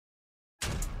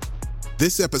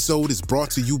This episode is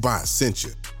brought to you by Essentia.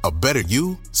 A better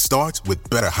you starts with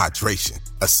better hydration.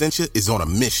 Essentia is on a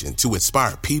mission to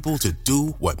inspire people to do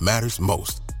what matters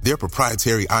most. Their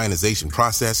proprietary ionization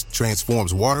process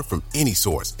transforms water from any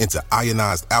source into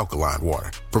ionized alkaline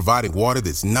water, providing water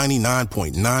that's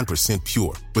 99.9%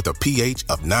 pure with a pH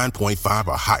of 9.5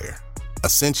 or higher.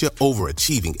 Essentia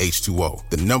overachieving H2O,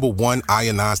 the #1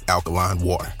 ionized alkaline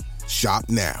water. Shop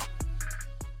now.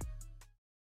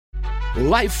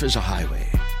 Life is a highway,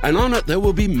 and on it there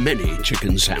will be many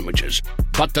chicken sandwiches.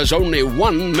 But there's only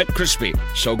one McCrispy.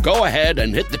 So go ahead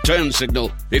and hit the turn signal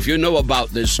if you know about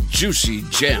this juicy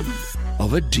gem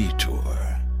of a detour.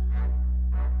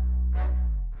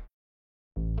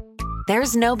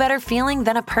 There's no better feeling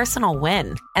than a personal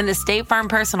win. And the State Farm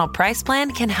Personal Price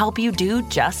Plan can help you do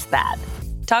just that.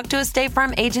 Talk to a State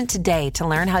Farm agent today to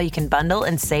learn how you can bundle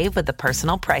and save with the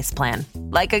Personal Price Plan.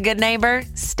 Like a good neighbor,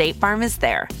 State Farm is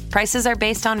there. Prices are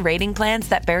based on rating plans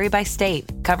that vary by state.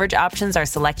 Coverage options are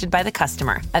selected by the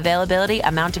customer. Availability,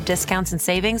 amount of discounts and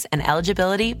savings, and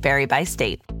eligibility vary by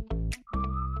state.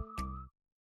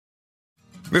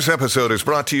 This episode is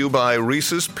brought to you by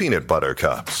Reese's Peanut Butter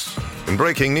Cups. In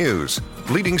breaking news,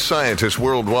 leading scientists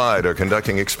worldwide are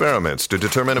conducting experiments to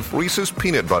determine if Reese's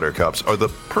Peanut Butter Cups are the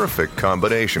perfect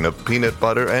combination of peanut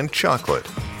butter and chocolate.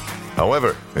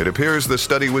 However, it appears the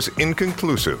study was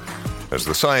inconclusive, as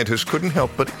the scientists couldn't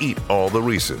help but eat all the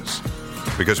Reese's.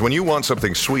 Because when you want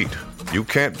something sweet, you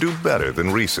can't do better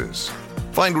than Reese's.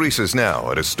 Find Reese's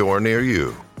now at a store near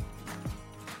you.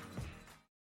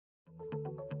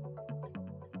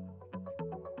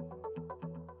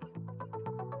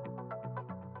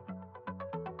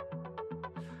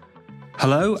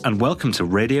 Hello and welcome to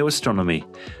Radio Astronomy,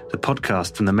 the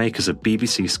podcast from the makers of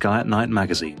BBC Sky at Night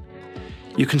magazine.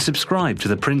 You can subscribe to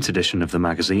the print edition of the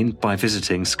magazine by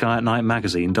visiting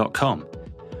skyatnightmagazine.com,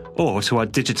 or to our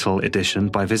digital edition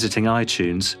by visiting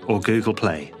iTunes or Google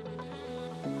Play.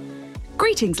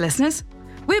 Greetings, listeners.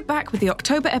 We're back with the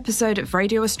October episode of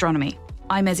Radio Astronomy.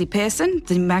 I'm Ezzy Pearson,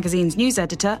 the magazine's news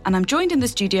editor, and I'm joined in the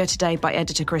studio today by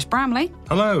editor Chris Bramley.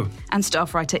 Hello. And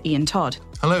staff writer Ian Todd.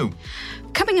 Hello.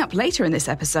 Coming up later in this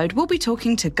episode, we'll be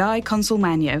talking to Guy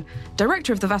Consolmagno,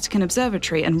 director of the Vatican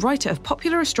Observatory and writer of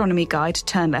popular astronomy guide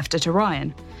Turn Left at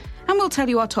Orion. And we'll tell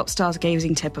you our top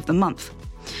stargazing tip of the month.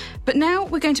 But now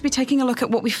we're going to be taking a look at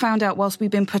what we found out whilst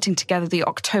we've been putting together the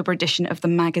October edition of the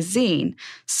magazine.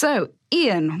 So,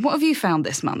 Ian, what have you found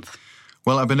this month?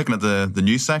 Well, I've been looking at the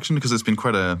news section because it's been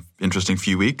quite an interesting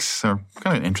few weeks, or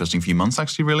kind of an interesting few months,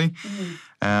 actually, really.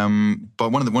 Mm-hmm.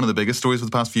 But one of the biggest stories of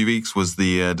the past few weeks was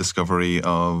the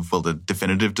the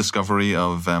definitive discovery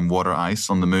of water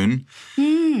ice on the moon.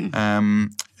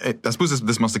 Mm. I suppose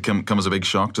this must have come as a big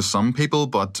shock to some people,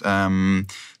 but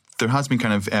there has been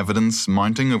kind of evidence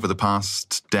mounting over the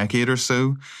past decade or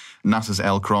so. NASA's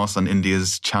L-Cross and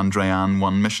India's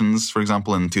Chandrayaan-1 missions, for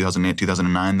example, in 2008,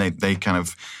 2009, they kind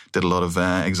of did a lot of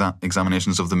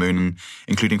examinations of the moon,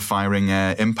 including firing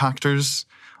impactors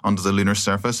onto the lunar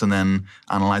surface and then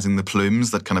analysing the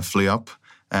plumes that kind of flew up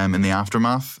in the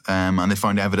aftermath. And they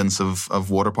found evidence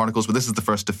of water particles. But this is the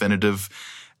first definitive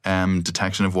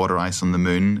detection of water ice on the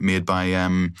moon made by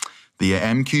the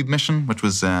M-Cube mission, which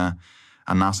was a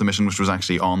NASA mission, which was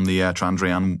actually on the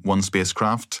Chandrayaan-1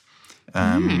 spacecraft.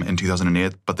 In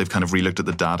 2008, but they've kind of relooked at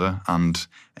the data and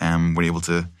were able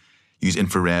to use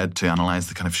infrared to analyse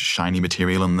the kind of shiny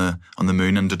material on the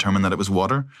moon and determine that it was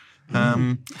water.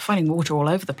 Finding water all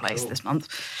over the place this month.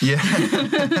 Yeah.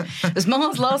 It was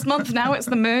Mars last month, now it's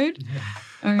the moon.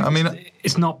 I mean,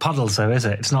 it's not puddles though, is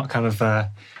it? It's not kind of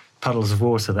puddles of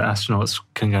water that astronauts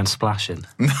can go and splash in.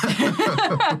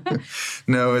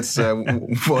 No, it's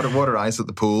water ice at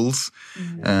the pools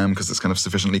because it's kind of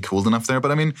sufficiently cold enough there.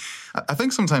 But I mean, I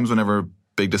think sometimes whenever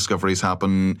big discoveries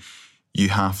happen, you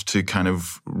have to kind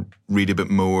of read a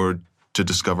bit more to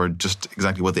discover just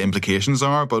exactly what the implications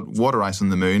are. But water ice on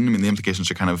the moon, I mean, the implications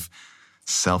are kind of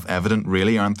self-evident,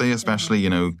 really, aren't they? Especially,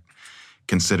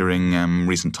 considering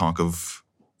recent talk of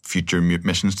future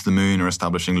missions to the moon or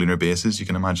establishing lunar bases, you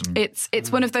can imagine.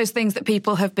 It's one of those things that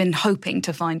people have been hoping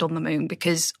to find on the moon,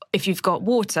 because if you've got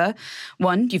water,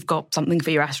 one, you've got something for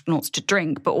your astronauts to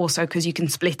drink, but also because you can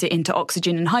split it into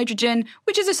oxygen and hydrogen,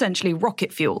 which is essentially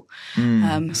rocket fuel.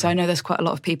 So I know there's quite a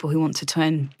lot of people who want to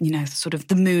turn, sort of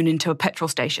the moon into a petrol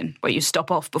station where you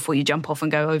stop off before you jump off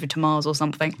and go over to Mars or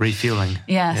something. Refuelling.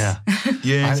 Yes. Yeah.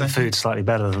 Yeah, I hope exactly. the food's slightly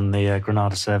better than the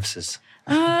Granada services.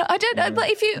 I don't. But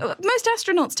most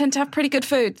astronauts tend to have pretty good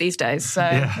food these days. So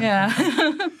yeah.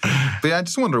 But yeah, I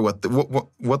just wonder what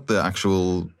the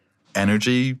actual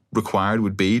energy required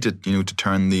would be to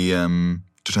turn the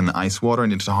ice water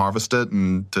and to harvest it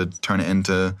and to turn it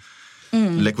into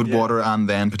liquid water, and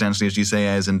then potentially, as you say,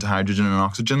 as into hydrogen and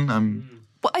oxygen.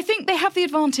 Well, I think they have the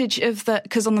advantage of that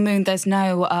because on the moon there's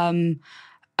no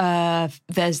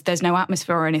there's no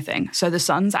atmosphere or anything, so the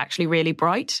sun's actually really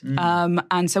bright.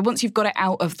 And so once you've got it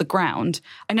out of the ground,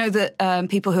 I know that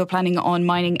people who are planning on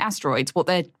mining asteroids, what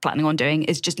they're planning on doing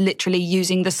is just literally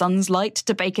using the sun's light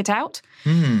to bake it out.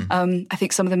 I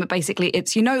think some of them are basically,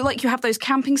 it's, you know, like you have those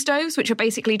camping stoves, which are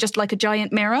basically just like a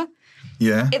giant mirror.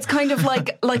 Yeah. It's kind of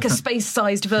like a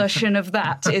space-sized version of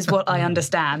that, is what I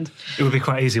understand. It would be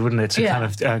quite easy, wouldn't it, to kind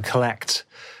of collect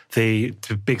the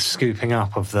big scooping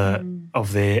up of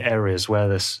the areas where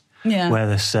this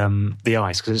the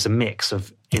ice, because it's a mix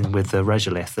of with the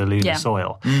regolith, the lunar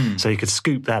soil. So you could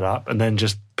scoop that up and then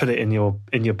just put it in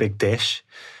your big dish,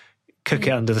 cook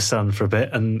it under the sun for a bit,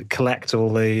 and collect all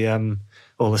the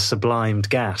sublimed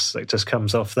gas that just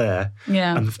comes off there.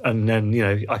 Yeah. And then, you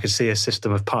know, I could see a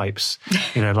system of pipes,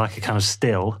 you know, like a kind of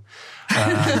still.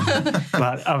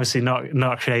 But obviously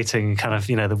not creating kind of,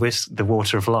 you know, the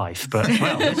water of life, but,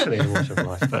 well, literally the water of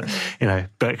life, but, you know,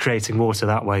 but creating water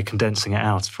that way, condensing it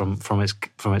out from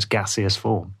its gaseous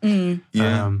form.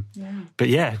 But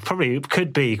yeah, probably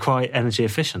could be quite energy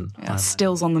efficient. Yeah,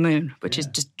 stills on the moon, which is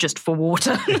just for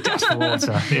water. Just for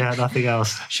water, yeah, nothing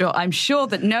else. Sure, I'm sure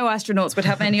that no astronauts would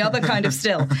have any other kind of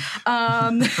still.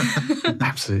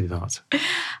 Absolutely not.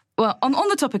 Well, on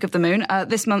the topic of the moon,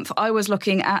 this month I was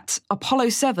looking at Apollo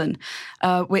 7,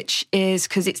 which is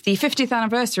because it's the 50th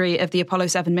anniversary of the Apollo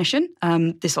 7 mission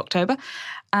this October.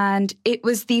 And it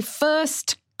was the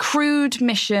first crewed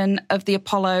mission of the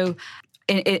Apollo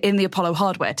in the Apollo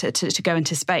hardware to go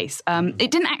into space.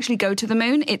 It didn't actually go to the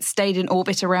moon. It stayed in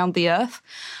orbit around the Earth.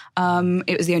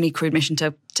 It was the only crewed mission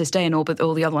to stay in orbit.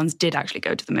 All the other ones did actually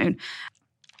go to the moon.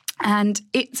 And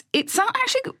it's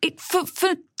actually,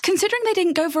 for considering they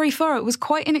didn't go very far, it was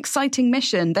quite an exciting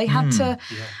mission. They had to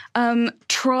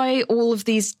try all of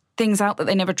these things out that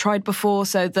they never tried before.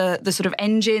 So the sort of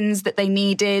engines that they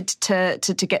needed to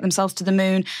get themselves to the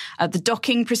moon, the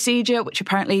docking procedure, which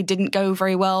apparently didn't go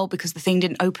very well because the thing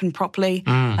didn't open properly.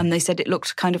 And they said it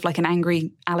looked kind of like an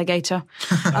angry alligator.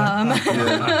 So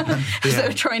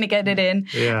trying to get it in.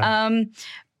 Yeah.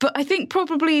 But I think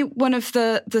probably one of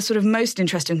the sort of most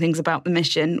interesting things about the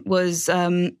mission was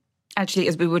actually,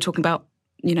 as we were talking about,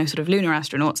 you know, sort of lunar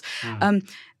astronauts,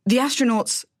 the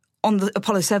astronauts on the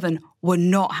Apollo 7 were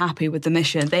not happy with the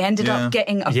mission. They ended up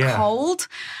getting a cold.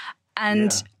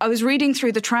 And I was reading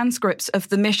through the transcripts of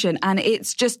the mission, and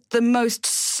it's just the most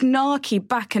snarky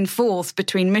back and forth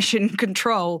between mission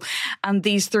control and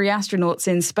these three astronauts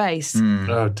in space.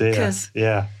 Oh dear!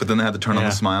 Yeah, but then they had to turn on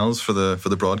the smiles for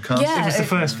the broadcast. Yeah, it was the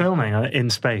first filming in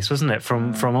space, wasn't it?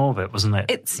 From orbit, wasn't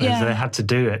it? They had to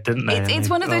do it, didn't they? It's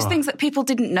one of those things that people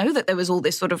didn't know that there was all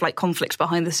this sort of like conflict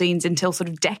behind the scenes until sort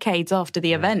of decades after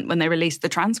the event when they released the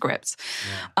transcripts.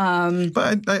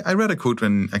 But I read a quote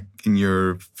in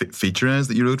your feature as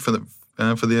that you wrote for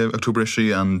the October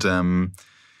issue, and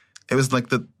it was like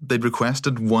that they'd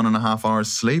requested 1.5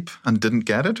 hours sleep and didn't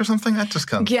get it or something. I just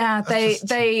can't. Yeah,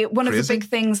 they one of the big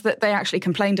things that they actually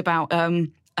complained about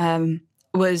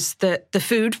was that the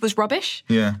food was rubbish.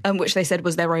 Yeah, which they said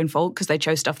was their own fault because they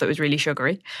chose stuff that was really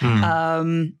sugary.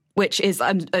 Which is,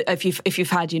 if you've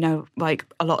had, you know, like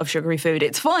a lot of sugary food,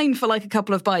 it's fine for like a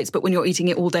couple of bites, but when you're eating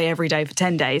it all day, every day for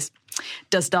 10 days, it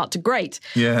does start to grate.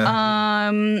 Yeah.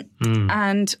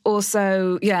 And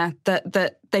also,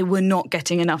 that they were not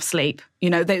getting enough sleep. You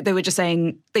know, they were just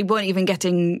saying they weren't even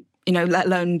getting, you know, let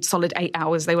alone solid 8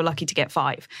 hours. They were lucky to get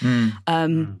 5.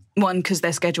 One, because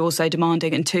their schedule was so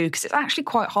demanding, and 2, because it's actually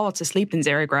quite hard to sleep in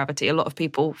zero gravity. A lot of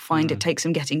people find it takes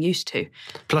some getting used to.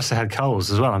 Plus they had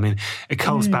colds as well. I mean, a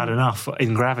cold's bad enough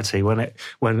in gravity when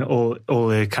all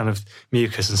the kind of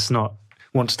mucus and snot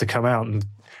wants to come out and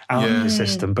out of the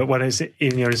system, but when it's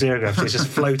in your zero gravity, it's just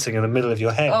floating in the middle of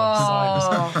your head.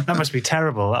 That must be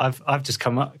terrible. I've just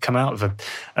come out of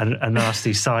a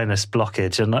nasty sinus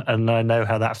blockage, and I know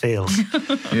how that feels.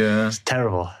 Yeah, it's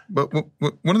terrible. But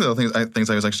one of the other things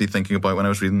I was actually thinking about when I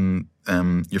was reading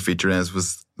your feature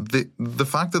was the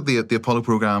fact that the Apollo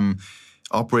program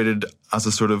operated as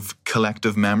a sort of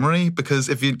collective memory, because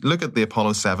if you look at the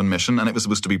Apollo 7 mission, and it was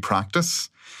supposed to be practice,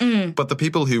 but the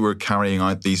people who were carrying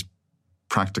out these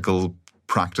practical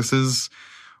practices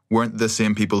weren't the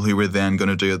same people who were then going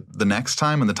to do it the next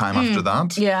time and the time after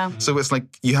that. Yeah. So it's like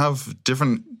you have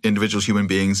different individual human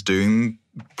beings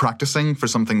practicing for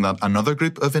something that another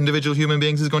group of individual human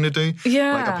beings is going to do.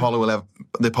 Yeah. Like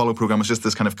the Apollo program was just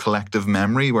this kind of collective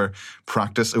memory where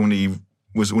practice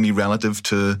was only relative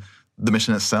to the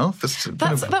mission itself.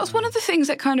 That was one of the things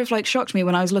that kind of like shocked me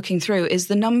when I was looking through, is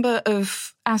the number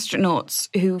of astronauts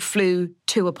who flew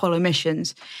 2 Apollo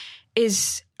missions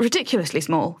is ridiculously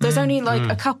small. There's only like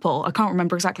a couple. I can't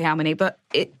remember exactly how many, but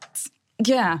it's,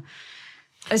 yeah.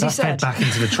 As you said, fed back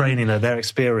into the training, their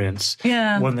experience.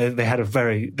 Yeah. When they had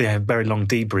very long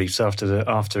debriefs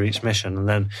after each mission, and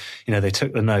then they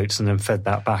took the notes and then fed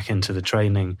that back into the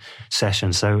training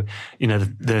session. So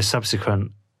the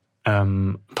subsequent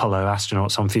Apollo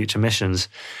astronauts on future missions,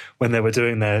 when they were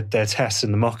doing their tests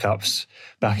and the mock-ups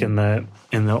back in the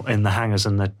hangars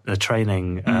and the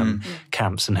training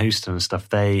camps in Houston and stuff,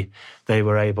 they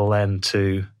were able then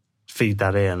to feed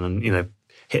that in and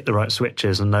hit the right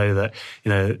switches and know that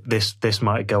this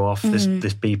might go off, this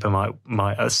beeper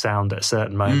might sound at a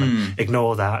certain moment.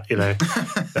 Ignore that,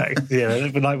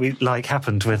 like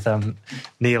happened with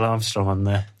Neil Armstrong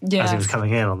as he was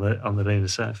coming in on the lunar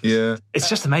surface. Yeah, it's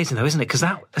just amazing though, isn't it? Because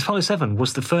that Apollo 7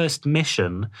 was the first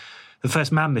mission, the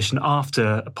first manned mission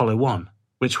after Apollo 1,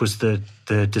 which was the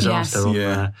disaster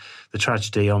on the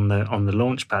tragedy on the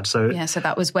launch pad. So so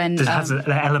that was when there has an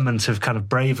element of kind of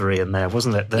bravery in there,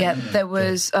 wasn't it? There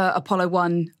was Apollo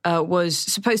 1 was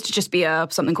supposed to just be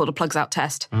something called a plugs out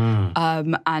test,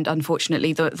 and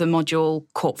unfortunately the module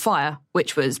caught fire,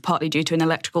 which was partly due to an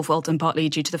electrical fault and partly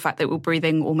due to the fact that we were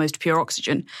breathing almost pure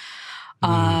oxygen.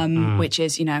 Which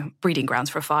is, breeding grounds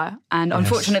for a fire. And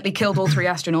unfortunately killed all 3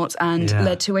 astronauts and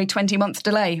led to a 20-month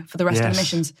delay for the rest of the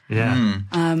missions.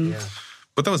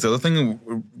 But that was the other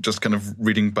thing, just kind of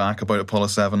reading back about Apollo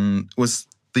 7, was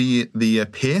the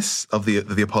pace of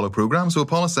the Apollo program. So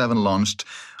Apollo 7 launched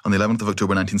on the 11th of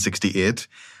October 1968,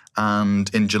 and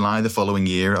in July the following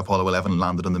year, Apollo 11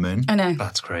 landed on the moon. I know.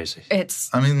 That's crazy. That's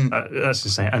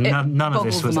insane. And none of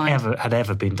this had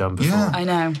ever been done before. Yeah. I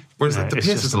know. Whereas the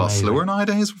pace is a lot slower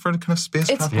nowadays for kind of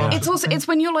spacecraft. It's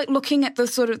when you're like looking at the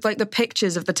sort of like the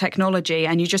pictures of the technology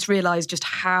and you just realise just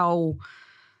how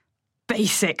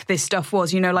basic this stuff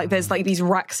was. There's like these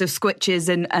racks of switches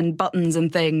and buttons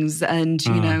and things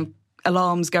and,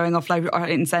 alarms going off left,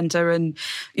 right and centre and,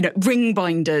 ring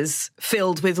binders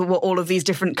filled with what all of these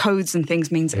different codes and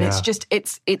things means. And it's just,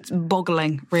 it's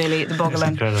boggling, really. It's boggling.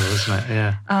 It's incredible, isn't it?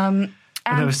 Yeah. And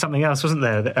there was something else, wasn't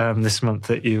there, this month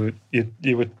that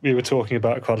we were talking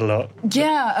about quite a lot?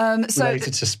 Yeah. So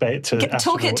related to space,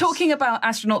 talking about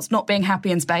astronauts not being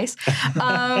happy in space.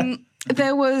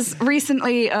 There was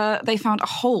recently, they found a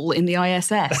hole in the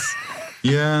ISS.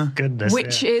 Yeah, goodness.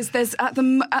 Which is there's at the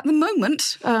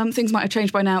moment things might have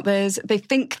changed by now. They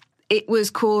think it was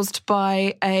caused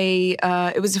by a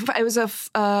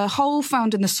hole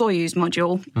found in the Soyuz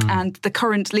module, and the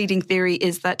current leading theory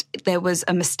is that there was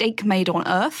a mistake made on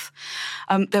Earth.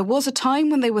 There was a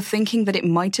time when they were thinking that it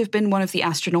might have been one of the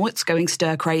astronauts going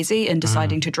stir crazy and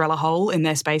deciding to drill a hole in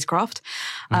their spacecraft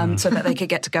so that they could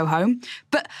get to go home,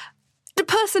 but.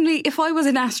 Personally, if I was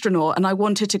an astronaut and I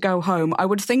wanted to go home, I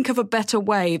would think of a better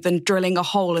way than drilling a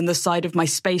hole in the side of my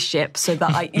spaceship so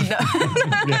that I,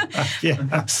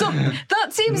 So that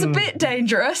seems a bit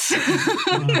dangerous.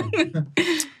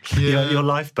 Your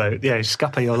lifeboat,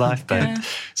 scupper your lifeboat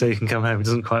so you can come home. It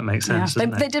doesn't quite make sense.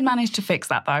 They did manage to fix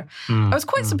that though. I was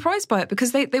quite surprised by it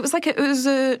because it was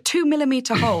a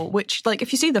 2mm hole, which, like,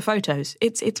 if you see the photos,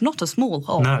 it's not a small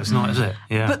hole. No, it's not, is it?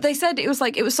 Yeah. But they said it was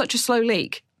such a slow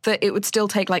leak that it would still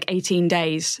take like 18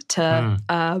 days to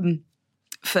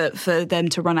for them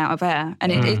to run out of air.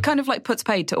 And it kind of like puts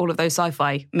paid to all of those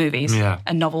sci-fi movies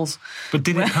and novels. But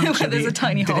did it puncture there's a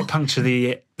tiny hole. Did it puncture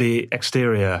the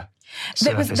exterior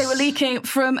surface? They were leaking,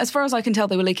 from as far as I can tell,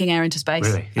 they were leaking air into space.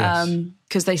 Really? Yes.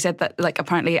 Because they said that, like,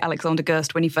 apparently Alexander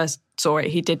Gerst, when he first saw it,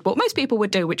 he did what most people would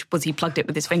do, which was he plugged it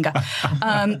with his finger.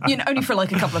 Only for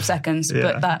like a couple of seconds.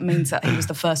 But that means that he was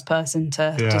the first person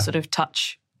to sort of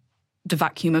touch the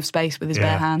vacuum of space with his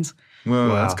bare hands. Well,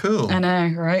 that's cool. I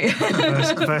know, right?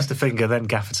 first a finger, then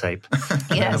gaffer tape.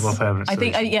 Yes. I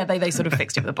think, they sort of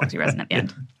fixed it with epoxy resin at the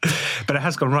end. But it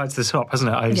has gone right to the top, hasn't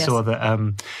it? I saw that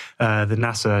the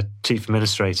NASA chief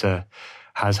administrator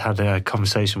has had a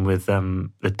conversation with the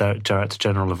Director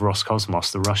General of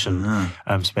Roscosmos, the Russian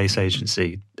space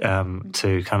agency,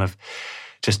 to kind of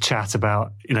just chat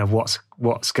about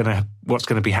what's going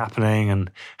to be happening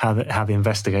and how the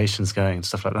investigation's going and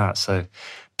stuff like that. So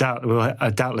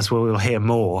doubtless we'll hear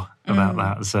more about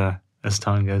that as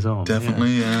time goes on.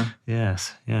 Definitely, yeah.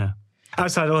 Yes, yeah.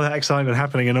 Outside all that excitement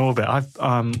happening in orbit,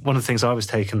 one of the things I was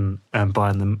taken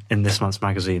by in this month's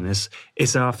magazine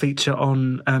is our feature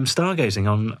on stargazing,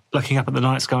 on looking up at the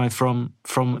night sky from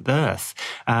the Earth,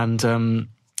 and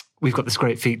we've got this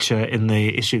great feature in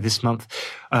the issue this month,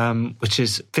 which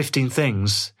is 15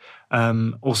 things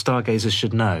all stargazers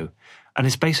should know. And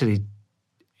it's basically,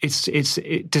 it's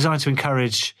designed to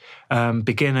encourage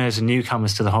beginners and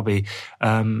newcomers to the hobby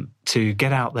to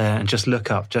get out there and just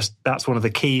look up. That's one of the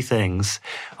key things,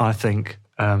 I think,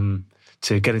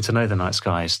 to getting to know the night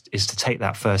sky is to take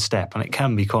that first step. And it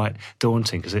can be quite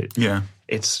daunting because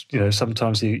it's,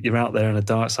 sometimes you're out there in a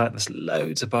dark site and there's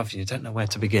loads above you. You don't know where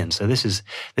to begin. So this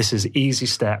is easy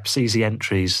steps, easy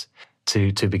entries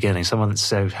to beginning.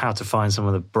 How to find some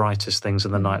of the brightest things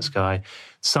in the night sky,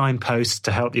 signposts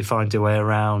to help you find your way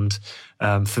around,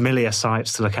 familiar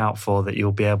sites to look out for that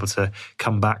you'll be able to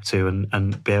come back to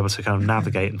and be able to kind of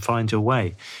navigate and find your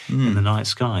way in the night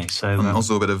sky. So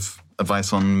also a bit of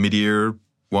advice on meteor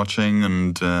watching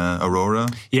and aurora.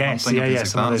 Yes,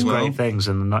 some of those great things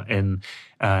in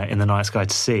the night sky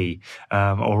to see.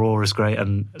 Aurora is great,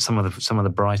 and some of the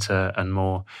brighter and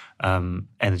more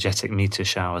energetic meteor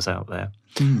showers out there.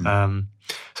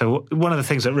 So one of the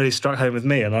things that really struck home with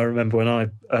me, and I remember when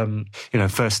I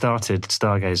first started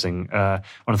stargazing, one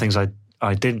of the things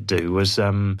I didn't do was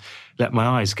let my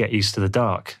eyes get used to the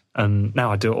dark. And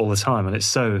now I do it all the time, and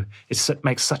it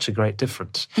makes such a great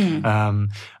difference. All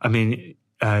you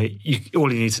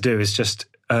need to do is just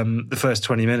the first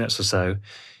 20 minutes or so,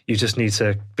 you just need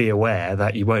to be aware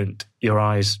that your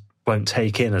eyes won't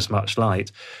take in as much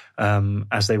light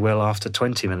as they will after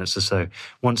 20 minutes or so.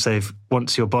 Once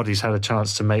your body's had a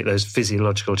chance to make those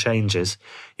physiological changes,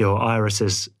 your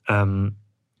irises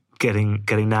getting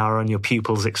narrower and your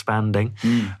pupils expanding.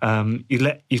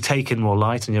 You take in more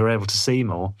light and you're able to see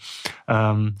more.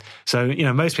 So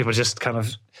most people just kind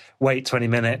of wait 20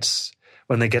 minutes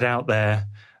when they get out there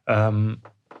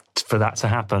for that to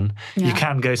happen. Yeah. You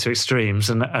can go to extremes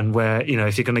and where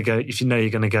if you're going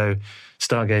to go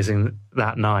stargazing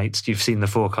that night, you've seen the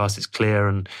forecast, it's clear,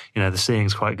 and the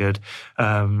seeing's quite good.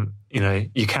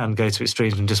 You can go to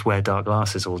extremes and just wear dark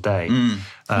glasses all day,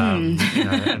 and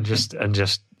just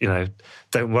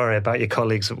don't worry about your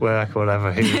colleagues at work or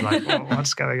whatever who's like,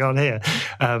 what's going on here?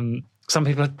 Some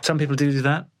people do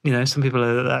that. Some people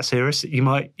are that serious. You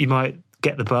might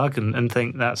get the bug and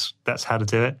think that's how to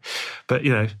do it, but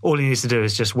all you need to do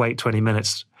is just wait 20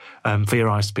 minutes for your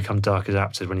eyes to become dark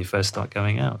adapted when you first start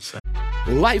going out. So.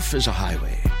 Life is a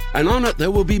highway, and on it there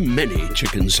will be many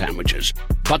chicken sandwiches.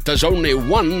 But there's only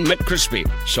one McCrispy.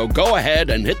 So go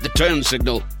ahead and hit the turn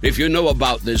signal if you know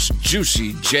about this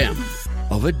juicy gem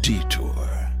of a detour.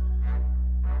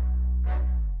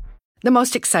 The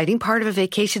most exciting part of a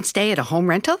vacation stay at a home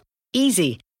rental?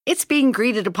 Easy. It's being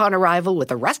greeted upon arrival with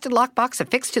a rusted lockbox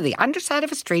affixed to the underside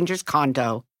of a stranger's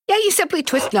condo. Yeah, you simply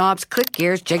twist knobs, click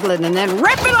gears, jiggle it, and then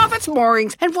rip it off its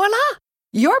moorings, and voila!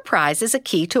 Your prize is a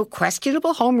key to a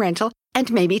questionable home rental and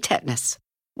maybe tetanus.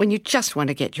 When you just want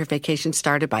to get your vacation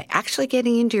started by actually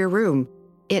getting into your room,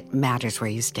 it matters where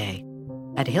you stay.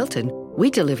 At Hilton,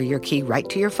 we deliver your key right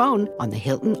to your phone on the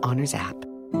Hilton Honors app.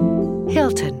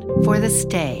 Hilton, for the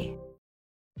stay.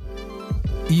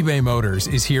 eBay Motors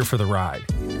is here for the ride.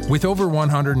 With over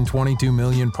 122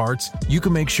 million parts, you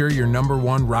can make sure your number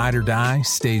one ride or die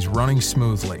stays running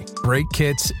smoothly. Brake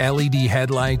kits, LED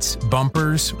headlights,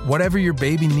 bumpers, whatever your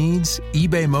baby needs,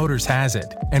 eBay Motors has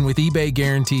it. And with eBay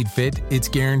Guaranteed Fit, it's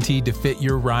guaranteed to fit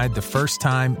your ride the first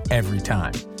time, every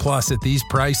time. Plus, at these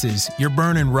prices, you're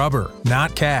burning rubber,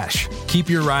 not cash. Keep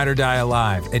your ride or die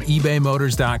alive at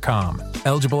ebaymotors.com.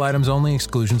 Eligible items only,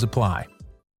 exclusions apply.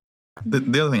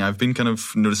 The other thing I've been kind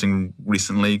of noticing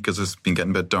recently, because it's been getting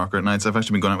a bit darker at nights, I've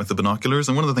actually been going out with the binoculars,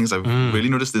 and one of the things I've really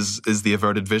noticed is the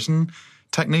averted vision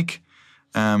technique,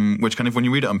 which kind of, when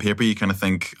you read it on paper, you kind of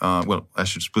think, I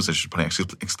should probably actually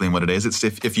explain what it is. It's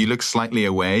if you look slightly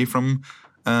away from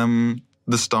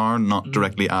the star, not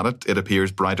directly at it, it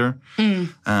appears brighter.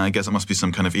 I guess it must be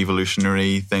some kind of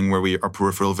evolutionary thing where our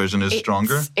peripheral vision is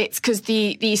stronger. It's because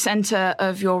the centre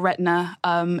of your retina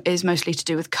is mostly to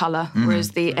do with colour,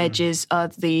 whereas the edges are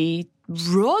the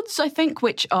rods, I think,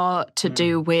 which are to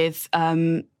do with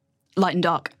light and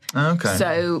dark. Okay.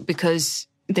 So because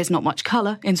there's not much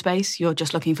colour in space, you're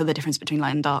just looking for the difference between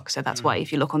light and dark. So that's why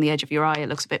if you look on the edge of your eye, it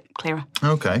looks a bit clearer.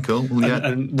 Okay, cool. Well, yeah.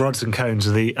 And rods and cones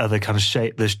are the other kind of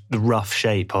shape, the rough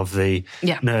shape of the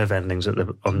nerve endings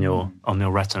on your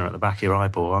retina at the back of your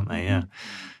eyeball, aren't they? Yeah.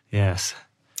 Yes.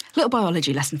 Little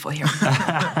biology lesson for you.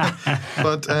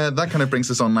 But that kind of brings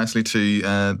us on nicely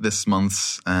to this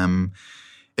month's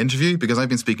interview, because I've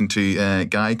been speaking to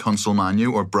Guy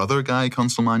Consolmagno, or Brother Guy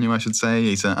Consolmagno, I should say.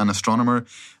 He's an astronomer,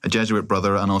 a Jesuit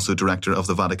brother, and also director of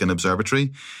the Vatican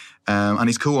Observatory. And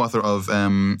he's co-author of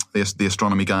the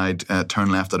astronomy guide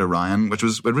Turn Left at Orion, which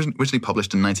was originally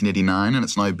published in 1989, and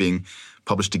it's now being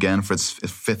published again for its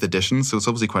fifth edition. So it's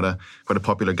obviously quite a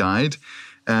popular guide.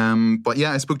 But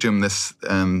yeah, I spoke to him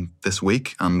this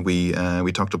week, and we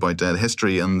talked about the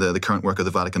history and the current work of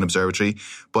the Vatican Observatory.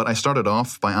 But I started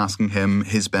off by asking him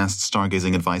his best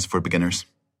stargazing advice for beginners.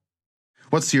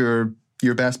 What's your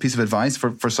best piece of advice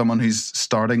for someone who's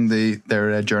starting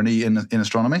their journey in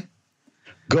astronomy?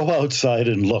 Go outside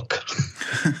and look.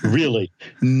 Really,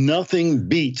 nothing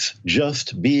beats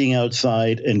just being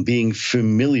outside and being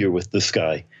familiar with the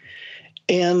sky.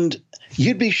 And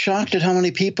you'd be shocked at how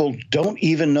many people don't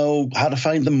even know how to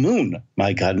find the moon.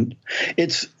 My God.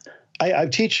 I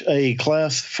teach an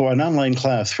online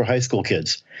class for high school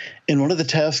kids. And one of the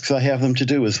tasks I have them to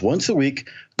do is once a week,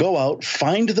 go out,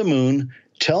 find the moon,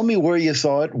 tell me where you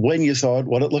saw it, when you saw it,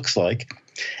 what it looks like.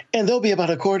 And there'll be about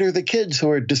a quarter of the kids who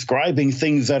are describing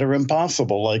things that are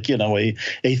impossible, like,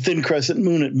 a thin crescent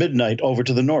moon at midnight over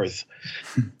to the north.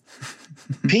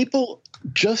 People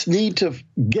just need to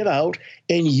get out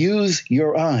and use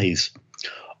your eyes.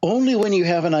 Only when you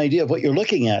have an idea of what you're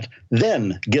looking at,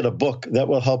 then get a book that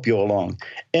will help you along.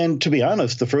 And to be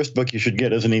honest, the first book you should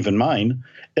get isn't even mine.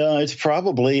 It's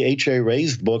probably H.A.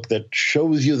 Ray's book that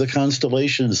shows you the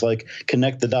constellations, like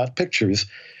Connect the Dot Pictures,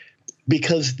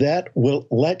 because that will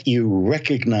let you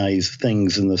recognize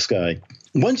things in the sky.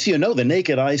 Once you know the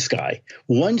naked eye sky,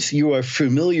 once you are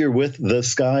familiar with the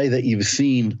sky that you've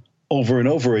seen over and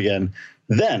over again,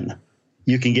 then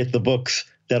you can get the books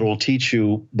that will teach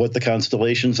you what the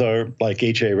constellations are, like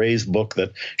H.A. Ray's book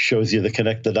that shows you the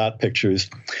Connect the Dot Pictures.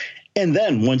 And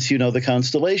then once you know the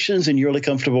constellations and you're really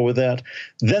comfortable with that,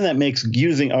 then that makes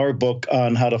using our book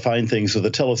on how to find things with a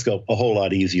telescope a whole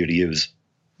lot easier to use.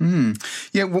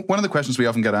 Yeah, one of the questions we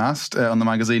often get asked on the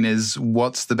magazine is,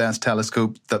 what's the best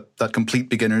telescope that complete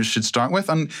beginners should start with?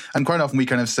 And quite often we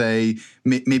kind of say,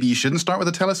 maybe you shouldn't start with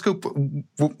a telescope.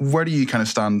 Where do you kind of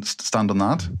stand on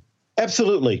that?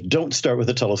 Absolutely. Don't start with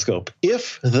a telescope.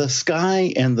 If the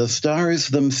sky and the stars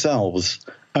themselves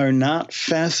are not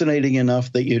fascinating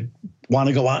enough that you want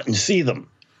to go out and see them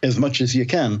as much as you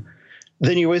can,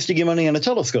 then you're wasting your money on a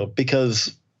telescope,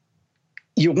 because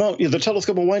the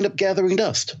telescope will wind up gathering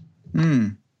dust.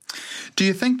 Do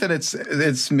you think that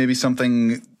it's maybe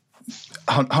something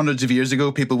hundreds of years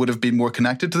ago people would have been more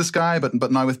connected to the sky,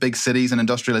 but now with big cities and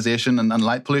industrialization and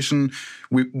light pollution,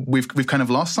 we've kind of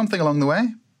lost something along the way?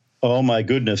 Oh, my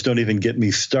goodness. Don't even get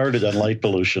me started on light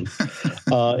pollution.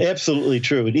 Absolutely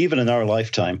true. And even in our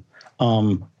lifetime.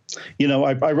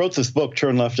 I wrote this book,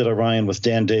 Turn Left at Orion, with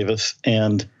Dan Davis,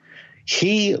 and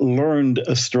he learned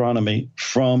astronomy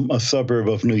from a suburb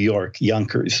of New York,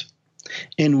 Yonkers.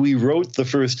 And we wrote the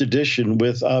first edition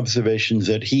with observations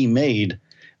that he made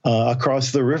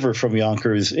across the river from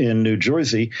Yonkers in New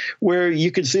Jersey, where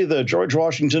you could see the George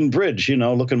Washington Bridge,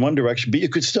 look in one direction, but you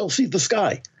could still see the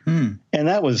sky. And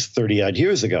that was 30-odd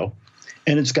years ago.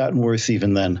 And it's gotten worse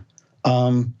even then.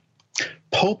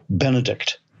 Pope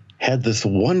Benedict had this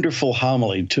wonderful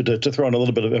homily, to throw in a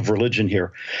little bit of religion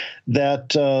here, that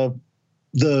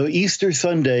the Easter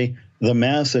Sunday, the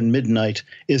Mass and midnight,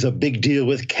 is a big deal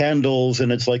with candles,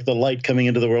 and it's like the light coming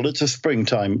into the world. It's a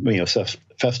springtime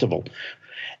festival.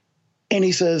 And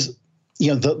he says,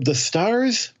 the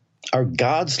stars are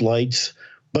God's lights,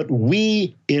 but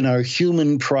we, in our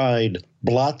human pride,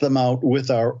 blot them out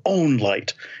with our own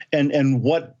light. And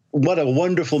what a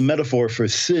wonderful metaphor for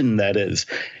sin that is.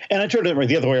 And I turned it right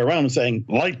the other way around and saying,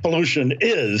 light pollution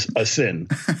is a sin.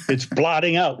 It's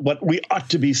blotting out what we ought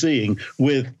to be seeing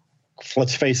with,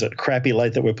 let's face it, crappy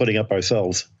light that we're putting up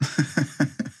ourselves.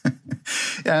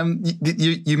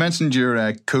 You mentioned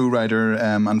your co-writer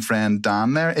and friend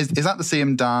Dan there. Is that the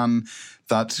same Dan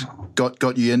that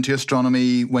got you into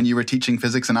astronomy when you were teaching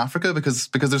physics in Africa? Because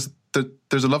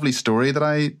there's a lovely story that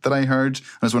I heard.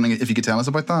 I was wondering if you could tell us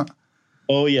about that.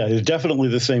 Oh, yeah, it's definitely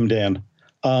the same Dan.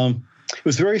 It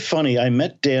was very funny. I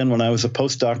met Dan when I was a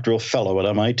postdoctoral fellow at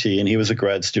MIT, and he was a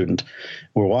grad student.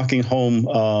 We're walking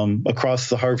home across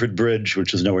the Harvard Bridge,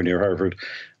 which is nowhere near Harvard,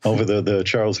 over the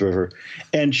Charles River,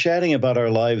 and chatting about our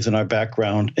lives and our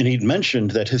background. And he'd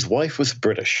mentioned that his wife was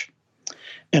British.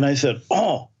 And I said,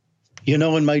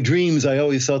 in my dreams, I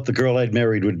always thought the girl I'd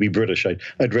married would be British.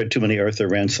 I'd read too many Arthur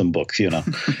Ransom books,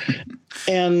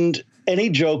 And he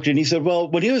joked, and he said, well,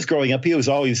 when he was growing up, he was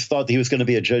always thought that he was going to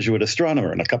be a Jesuit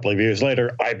astronomer. And a couple of years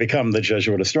later, I become the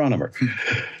Jesuit astronomer.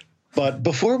 But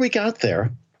before we got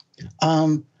there,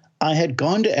 I had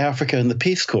gone to Africa in the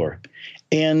Peace Corps,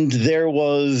 and there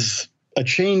was a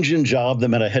change in job that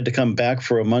meant I had to come back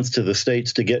for a month to the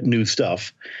States to get new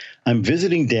stuff. I'm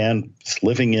visiting Dan,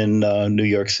 living in New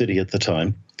York City at the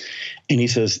time, and he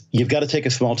says, you've got to take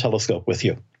a small telescope with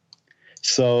you.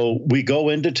 So we go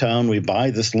into town, we buy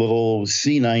this little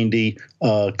C90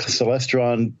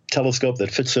 Celestron telescope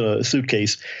that fits in a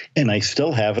suitcase, and I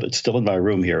still have it. It's still in my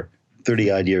room here,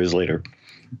 30-odd years later.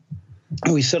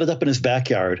 And we set it up in his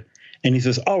backyard, and he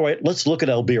says, all right, let's look at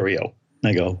Albireo. And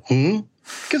I go,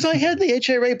 Because I had the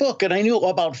H.A. Ray book, and I knew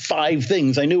about 5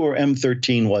 things. I knew where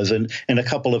M13 was and a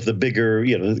couple of the bigger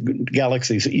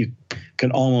galaxies that you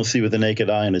can almost see with the naked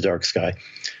eye in a dark sky.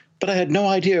 But I had no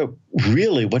idea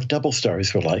really what double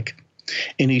stars were like.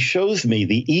 And he shows me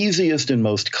the easiest and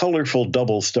most colorful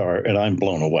double star, and I'm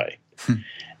blown away.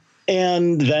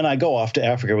 And then I go off to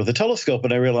Africa with a telescope,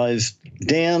 and I realize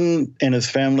Dan and his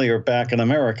family are back in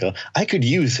America. I could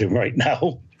use him right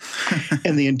now.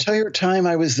 And the entire time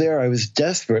I was there, I was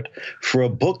desperate for a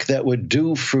book that would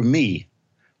do for me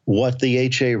what the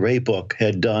H.A. Ray book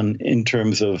had done in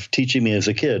terms of teaching me as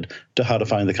a kid to how to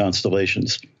find the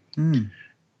constellations.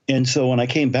 And so when I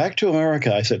came back to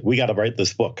America, I said, we got to write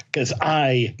this book because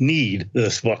I need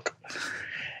this book.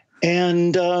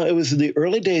 And it was in the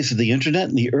early days of the internet,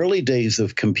 in the early days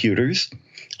of computers.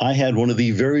 I had one of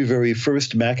the very, very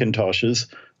first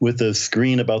Macintoshes with a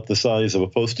screen about the size of a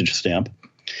postage stamp.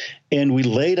 And we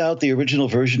laid out the original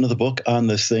version of the book on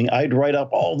this thing. I'd write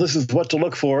up, this is what to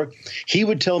look for. He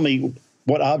would tell me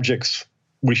what objects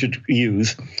we should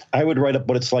use. I would write up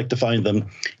what it's like to find them.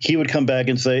 He would come back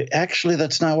and say, actually,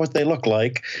 that's not what they look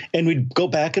like. And we'd go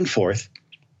back and forth.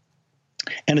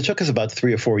 And it took us about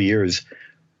 3 or 4 years.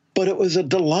 But it was a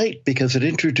delight because it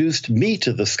introduced me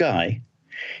to the sky.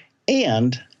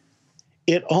 And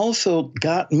it also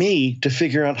got me to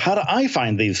figure out, how do I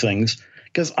find these things?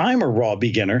 Because I'm a raw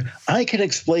beginner. I can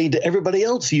explain to everybody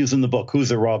else using the book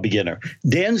who's a raw beginner.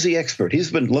 Dan's the expert.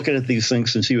 He's been looking at these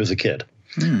things since he was a kid.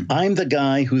 I'm the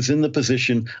guy who's in the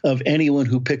position of anyone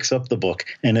who picks up the book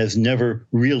and has never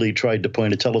really tried to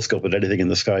point a telescope at anything in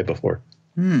the sky before.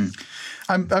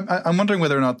 I'm wondering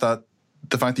whether or not that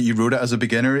the fact that you wrote it as a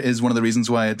beginner is one of the reasons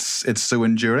why it's so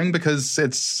enduring, because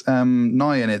it's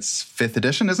now in its 5th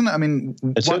edition, isn't it? I mean,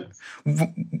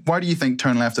 why do you think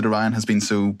Turn Left at Orion has been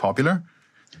so popular?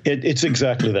 It's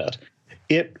exactly that.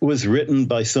 It was written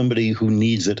by somebody who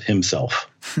needs it himself.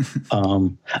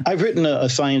 I've written a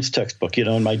science textbook.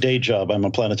 In my day job, I'm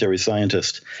a planetary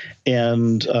scientist,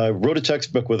 and wrote a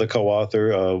textbook with a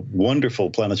co-author, a wonderful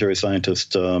planetary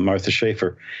scientist, Martha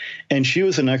Schaefer. And she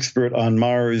was an expert on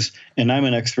Mars, and I'm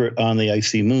an expert on the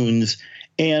icy moons.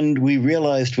 And we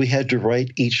realized we had to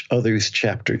write each other's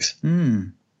chapters.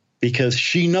 Because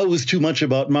she knows too much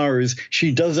about Mars.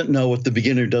 She doesn't know what the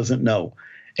beginner doesn't know.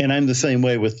 And I'm the same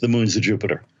way with the moons of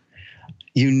Jupiter.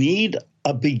 You need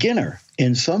a beginner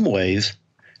in some ways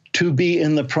to be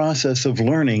in the process of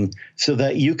learning so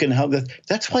that you can help.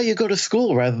 That's why you go to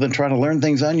school rather than trying to learn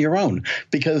things on your own,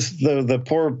 because the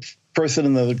poor person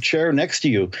in the chair next to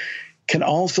you can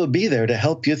also be there to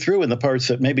help you through in the parts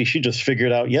that maybe she just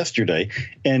figured out yesterday,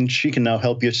 and she can now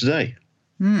help you today.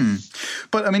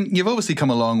 But, I mean, you've obviously come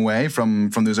a long way from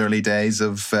those early days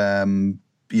of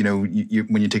you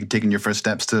when you're taking your first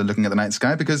steps to looking at the night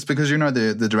sky, because you're now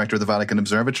the director of the Vatican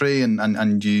Observatory,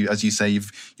 and you, as you say,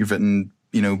 you've written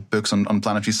books on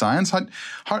planetary science.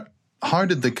 How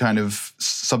did the kind of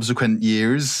subsequent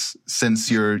years since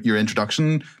your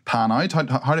introduction pan out?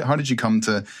 How did you come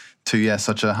to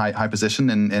such a high position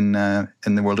in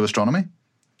the world of astronomy?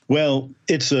 Well,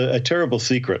 it's a terrible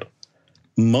secret.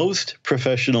 Most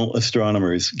professional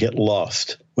astronomers get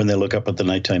lost when they look up at the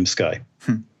nighttime sky.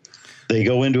 They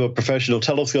go into a professional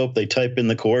telescope, they type in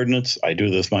the coordinates. I do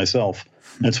this myself.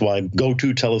 That's why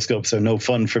go-to telescopes are no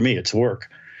fun for me. It's work.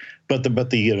 But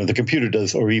the computer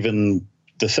does, or even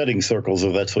the setting circles,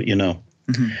 if that's what you know.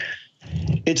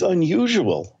 It's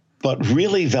unusual, but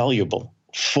really valuable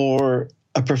for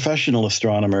a professional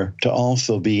astronomer to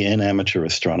also be an amateur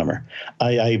astronomer.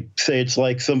 I say it's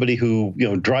like somebody who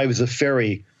drives a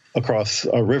ferry across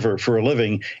a river for a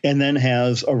living and then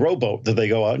has a rowboat that they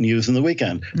go out and use in the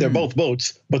weekend. They're both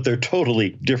boats, but they're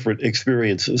totally different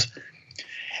experiences.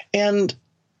 And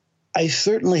I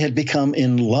certainly had become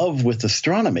in love with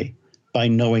astronomy by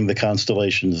knowing the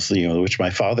constellations, which my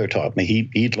father taught me.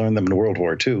 He'd learned them in World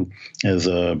War II as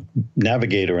a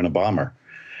navigator and a bomber.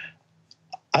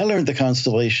 I learned the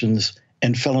constellations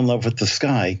and fell in love with the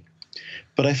sky,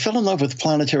 but I fell in love with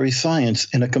planetary science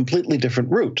in a completely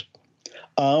different route.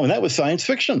 And that was science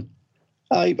fiction.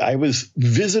 I was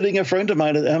visiting a friend of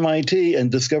mine at MIT and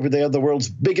discovered they had the world's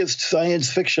biggest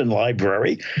science fiction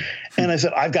library. And I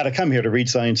said, I've got to come here to read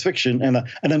science fiction. And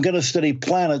I'm going to study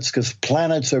planets because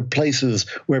planets are places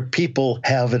where people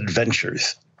have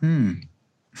adventures.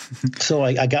 So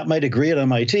I got my degree at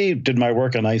MIT, did my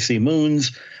work on icy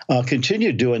moons,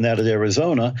 continued doing that at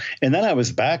Arizona. And then I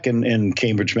was back in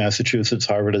Cambridge, Massachusetts,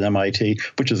 Harvard, and MIT,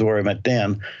 which is where I met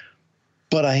Dan.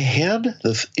 But I had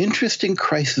this interesting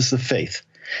crisis of faith.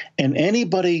 And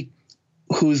anybody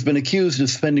who's been accused of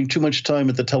spending too much time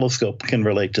at the telescope can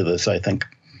relate to this, I think.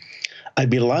 I'd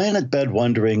be lying in bed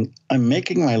wondering, I'm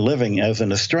making my living as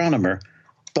an astronomer,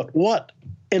 but what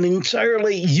an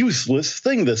entirely useless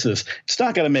thing this is. It's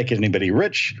not going to make anybody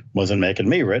rich, wasn't making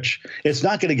me rich. It's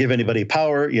not going to give anybody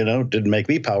power, didn't make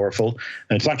me powerful.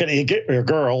 And it's not going to get your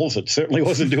girls. It certainly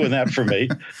wasn't doing that for me.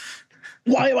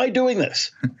 Why am I doing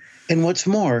this? And what's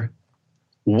more,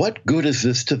 what good is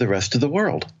this to the rest of the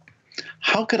world?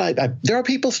 How could I there are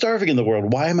people starving in the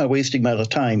world. Why am I wasting my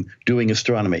time doing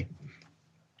astronomy?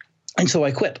 And so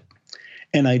I quit.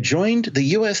 And I joined the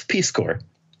U.S. Peace Corps,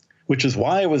 which is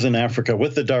why I was in Africa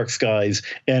with the dark skies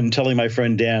and telling my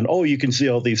friend Dan, oh, you can see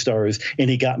all these stars. And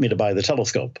he got me to buy the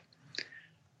telescope.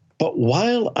 But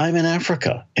while I'm in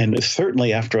Africa, and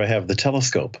certainly after I have the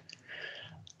telescope,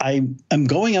 I'm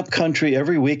going up country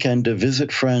every weekend to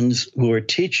visit friends who are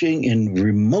teaching in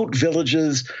remote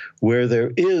villages where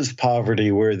there is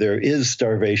poverty, where there is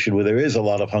starvation, where there is a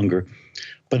lot of hunger.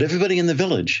 But everybody in the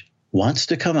village wants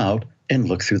to come out and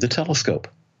look through the telescope.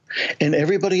 And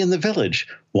everybody in the village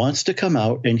wants to come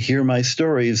out and hear my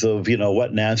stories of,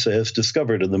 what NASA has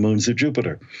discovered in the moons of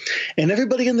Jupiter. And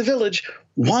everybody in the village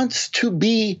wants to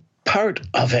be part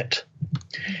of it.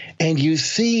 And you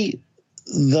see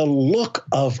the look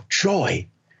of joy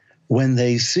when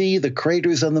they see the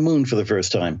craters on the moon for the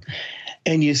first time.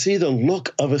 And you see the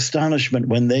look of astonishment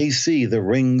when they see the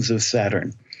rings of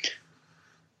Saturn.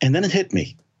 And then it hit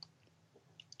me.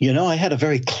 I had a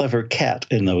very clever cat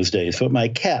in those days, but my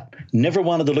cat never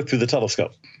wanted to look through the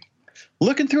telescope.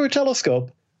 Looking through a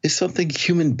telescope is something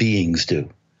human beings do.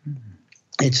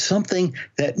 It's something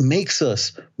that makes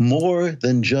us more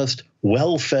than just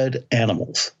well-fed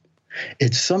animals.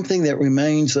 It's something that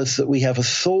reminds us that we have a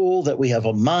soul, that we have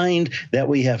a mind, that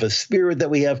we have a spirit, that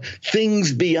we have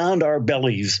things beyond our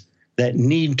bellies that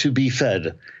need to be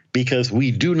fed because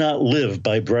we do not live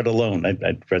by bread alone.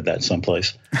 I read that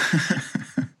someplace.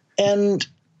 And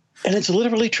it's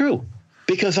literally true,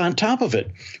 because on top of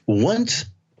it, once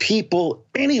people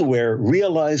anywhere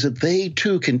realize that they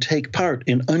too can take part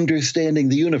in understanding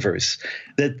the universe,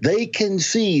 that they can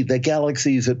see the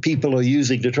galaxies that people are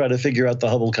using to try to figure out the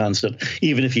Hubble constant,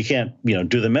 even if you can't,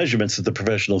 do the measurements that the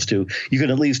professionals do, you can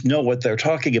at least know what they're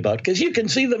talking about because you can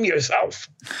see them yourself.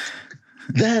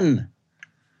 Then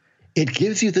it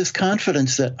gives you this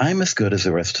confidence that I'm as good as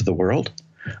the rest of the world.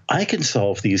 I can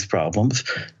solve these problems.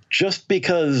 Just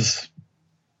because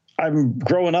I'm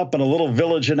growing up in a little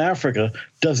village in Africa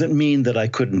doesn't mean that I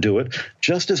couldn't do it.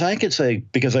 Just as I could say,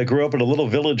 because I grew up in a little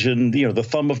village in, the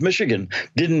thumb of Michigan,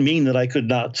 didn't mean that I could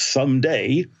not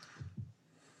someday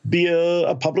be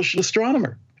a published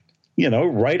astronomer,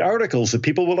 write articles that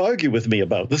people will argue with me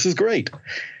about. This is great.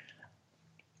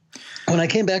 When I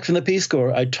came back from the Peace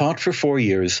Corps, I taught for 4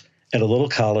 years at a little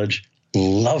college,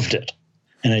 loved it.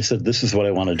 And I said, this is what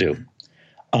I want to do.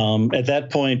 At that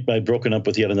point, I'd broken up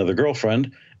with yet another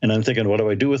girlfriend, and I'm thinking, what do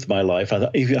I do with my life? I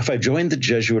thought, if I joined the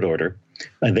Jesuit order,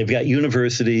 and they've got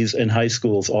universities and high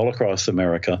schools all across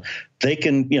America, they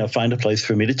can, find a place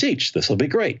for me to teach. This will be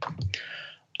great.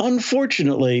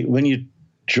 Unfortunately, when you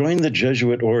join the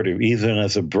Jesuit order, even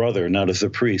as a brother, not as a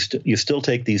priest, you still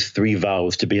take these 3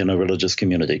 vows to be in a religious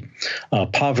community: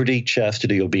 poverty,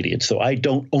 chastity, obedience. So I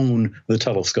don't own the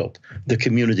telescope. The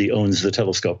community owns the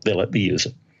telescope. They let me use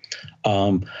it.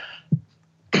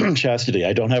 Chastity.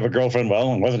 I don't have a girlfriend.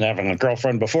 Well, I wasn't having a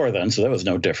girlfriend before then, so that was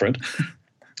no different.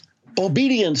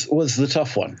 Obedience was the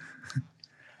tough one.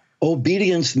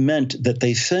 Obedience meant that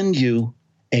they send you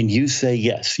and you say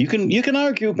yes. You can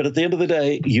argue, but at the end of the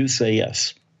day, you say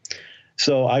yes.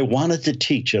 So I wanted to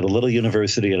teach at a little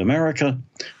university in America,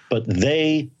 but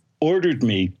they ordered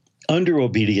me under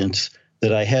obedience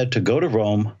that I had to go to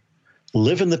Rome,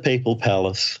 live in the papal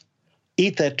palace,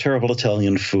 eat that terrible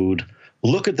Italian food,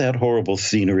 look at that horrible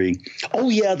scenery. Oh,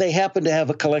 yeah, they happen to have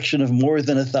a collection of more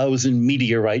than 1,000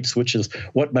 meteorites, which is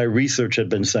what my research had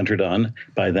been centered on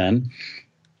by then.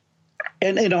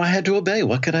 And, I had to obey.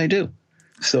 What could I do?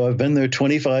 So I've been there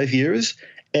 25 years.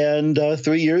 And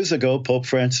 3 years ago, Pope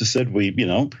Francis said,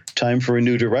 time for a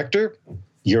new director.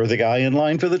 You're the guy in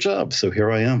line for the job. So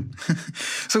here I am.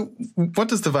 So what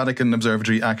does the Vatican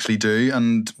Observatory actually do?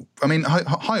 And I mean,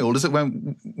 how old is it?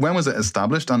 When was it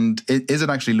established? And is it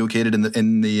actually located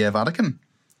in the Vatican?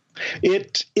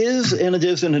 It is, and it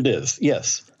is, and it is.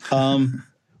 Yes.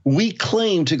 We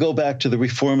claim to go back to the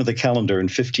reform of the calendar in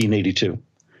 1582.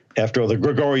 after all, the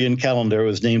Gregorian calendar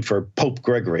was named for Pope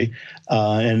Gregory,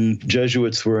 and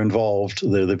Jesuits were involved,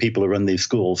 the people who run these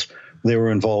schools. They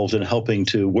were involved in helping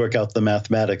to work out the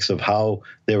mathematics of how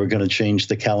they were going to change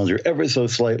the calendar ever so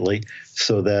slightly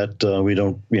so that we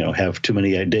don't, have too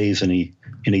many days in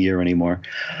a year anymore.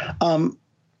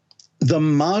 The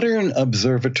modern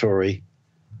observatory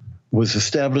was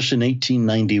established in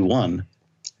 1891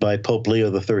 by Pope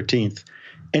Leo XIII,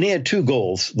 and he had two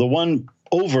goals. The one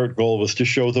overt goal was to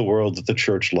show the world that the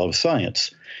church loves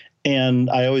science. And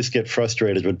I always get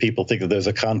frustrated when people think that there's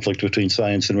a conflict between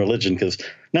science and religion because,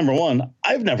 number one,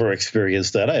 I've never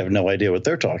experienced that. I have no idea what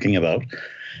they're talking about.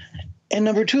 And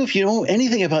number two, if you know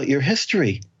anything about your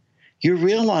history, you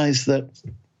realize that,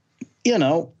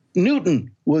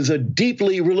 Newton was a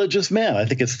deeply religious man. I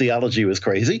think his theology was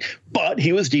crazy, but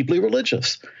he was deeply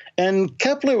religious. And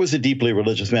Kepler was a deeply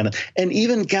religious man. And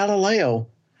even Galileo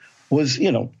was,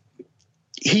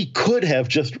 he could have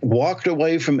just walked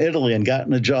away from Italy and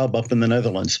gotten a job up in the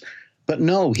Netherlands. But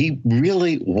no, he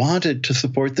really wanted to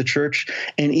support the church.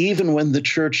 And even when the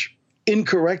church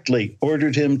incorrectly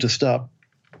ordered him to stop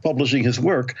publishing his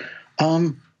work,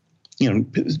 told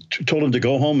him to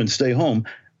go home and stay home,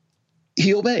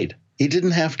 he obeyed. He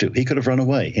didn't have to. He could have run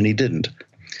away, and he didn't.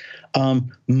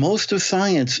 Most of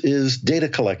science is data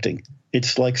collecting.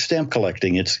 It's like stamp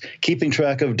collecting. It's keeping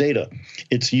track of data.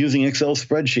 It's using Excel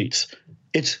spreadsheets.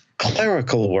 It's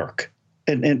clerical work.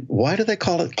 And why do they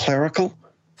call it clerical?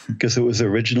 Because it was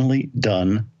originally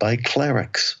done by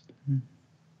clerics,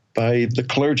 by the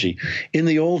clergy. In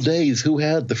the old days, who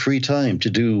had the free time to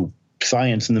do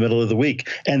science in the middle of the week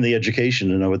and the education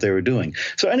to know what they were doing?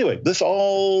 So anyway, this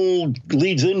all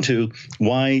leads into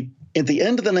why at the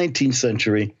end of the 19th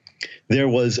century, there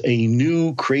was a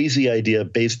new crazy idea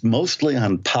based mostly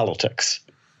on politics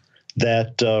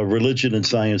that religion and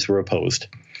science were opposed.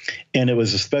 And it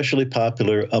was especially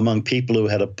popular among people who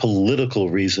had a political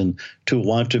reason to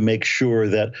want to make sure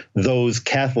that those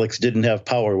Catholics didn't have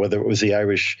power, whether it was the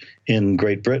Irish in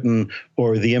Great Britain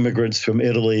or the immigrants from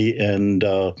Italy and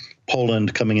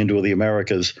Poland coming into the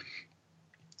Americas.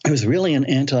 It was really an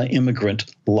anti-immigrant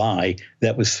lie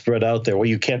that was spread out there. Well,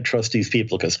 you can't trust these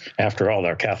people because, after all,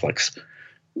 they're Catholics.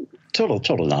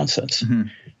 Total nonsense. Mm-hmm.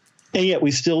 And yet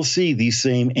we still see these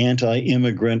same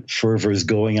anti-immigrant fervors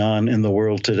going on in the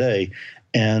world today.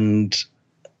 And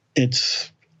it's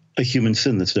a human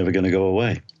sin that's never going to go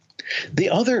away. The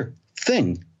other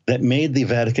thing that made the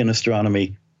Vatican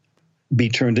astronomy be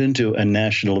turned into a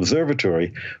national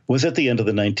observatory was at the end of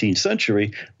the 19th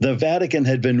century, the Vatican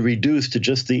had been reduced to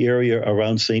just the area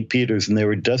around St. Peter's, and they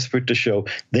were desperate to show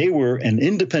they were an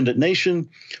independent nation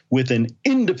with an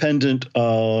independent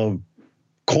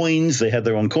coins. They had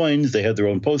their own coins, they had their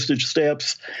own postage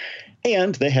stamps,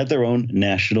 and they had their own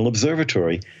national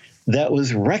observatory that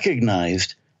was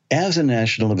recognized as a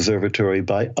national observatory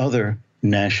by other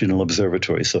national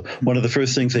observatories. So one of the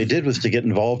first things they did was to get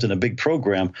involved in a big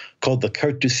program called the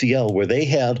Carte du Ciel, where they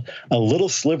had a little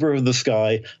sliver of the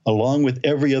sky along with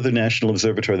every other national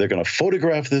observatory. They're going to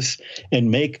photograph this and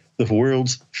make the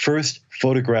world's first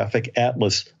photographic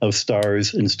atlas of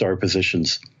stars and star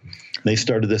positions. They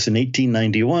started this in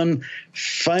 1891.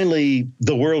 Finally,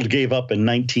 the world gave up in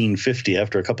 1950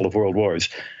 after a couple of world wars.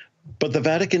 But the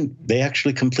Vatican, they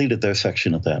actually completed their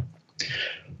section of that.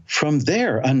 From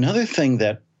there, another thing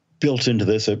that built into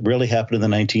this, that really happened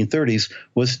in the 1930s,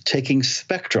 was taking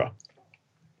spectra.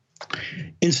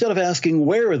 Instead of asking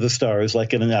where are the stars,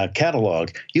 like in a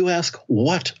catalog, you ask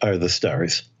what are the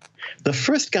stars. The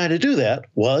first guy to do that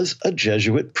was a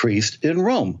Jesuit priest in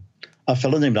Rome, a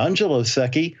fellow named Angelo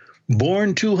Secchi,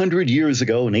 born 200 years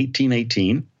ago in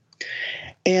 1818.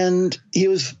 And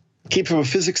he came from a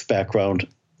physics background.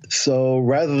 So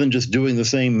rather than just doing the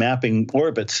same mapping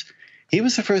orbits, he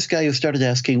was the first guy who started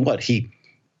asking what? He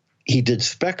did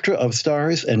spectra of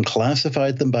stars and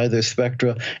classified them by their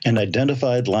spectra and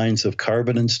identified lines of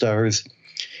carbon in stars.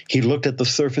 He looked at the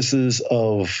surfaces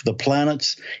of the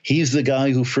planets. He's the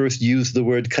guy who first used the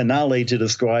word canale to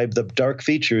describe the dark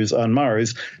features on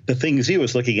Mars. The things he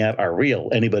was looking at are real.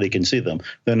 Anybody can see them.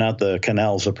 They're not the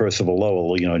canals of Percival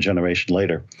Lowell, a generation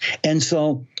later. And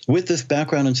so with this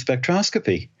background in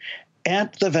spectroscopy,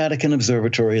 at the Vatican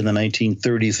Observatory in the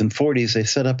 1930s and 40s, they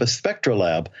set up a spectra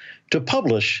lab to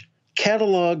publish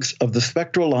catalogs of the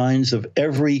spectral lines of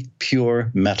every pure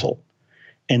metal.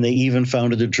 And they even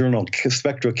founded a journal,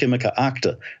 Spectrochimica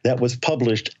Acta, that was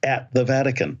published at the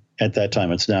Vatican at that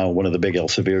time. It's now one of the big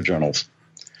Elsevier journals.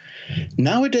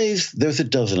 Nowadays, there's a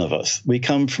dozen of us. We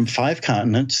come from 5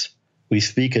 continents. We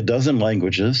speak a dozen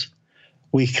languages.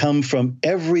 We come from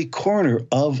every corner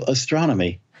of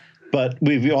astronomy. But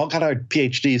we've all got our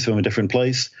PhDs from a different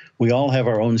place. We all have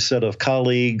our own set of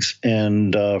colleagues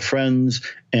and friends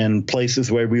and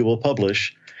places where we will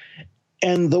publish.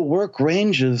 And the work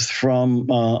ranges from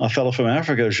a fellow from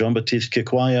Africa, Jean-Baptiste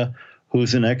Kikwaya,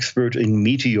 who's an expert in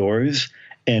meteors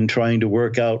and trying to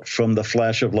work out from the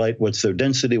flash of light, what's their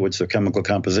density, what's their chemical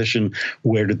composition,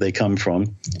 where did they come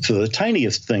from? So the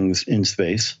tiniest things in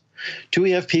space. Do we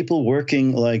have people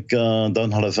working like Don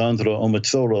Alessandro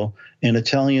Omazzolo, an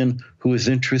Italian who is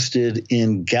interested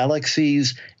in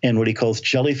galaxies and what he calls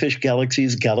jellyfish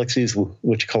galaxies, galaxies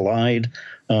which collide?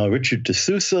 Richard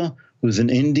D'Souza, who's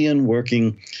an Indian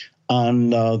working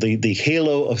on the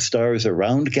halo of stars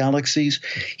around galaxies.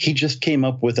 He just came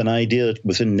up with an idea that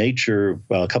was in Nature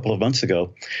a couple of months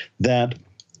ago that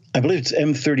I believe it's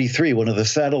M33, one of the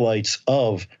satellites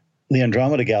of the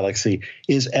Andromeda Galaxy,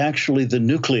 is actually the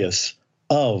nucleus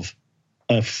of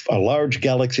a large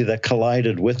galaxy that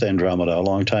collided with Andromeda a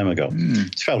long time ago.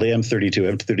 It's probably M32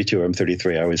 or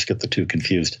M33. I always get the two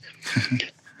confused.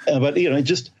 But,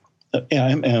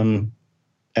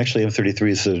 actually M33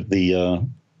 is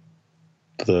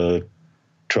the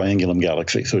Triangulum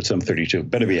Galaxy, so it's M32.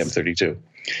 Better be M32.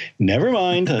 Never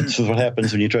mind. That's what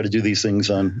happens when you try to do these things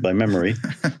by memory.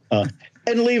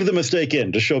 And leave the mistake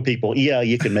in to show people, yeah,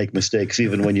 you can make mistakes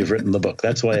even when you've written the book.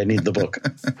 That's why I need the book.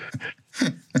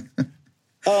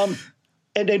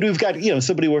 And we've got,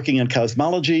 somebody working on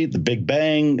cosmology, the Big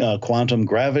Bang, quantum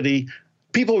gravity.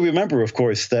 People remember, of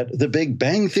course, that the Big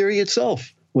Bang theory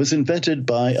itself was invented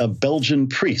by a Belgian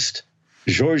priest,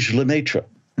 Georges Lemaitre,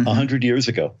 100 years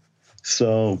ago.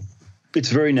 So it's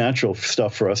very natural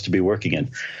stuff for us to be working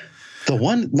in. The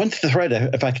one thread,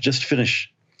 if I could just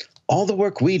finish, all the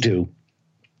work we do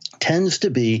tends to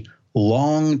be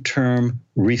long-term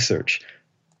research,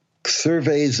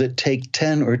 surveys that take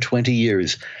 10 or 20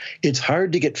 years. It's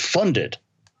hard to get funded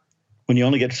when you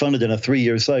only get funded in a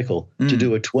 3-year cycle to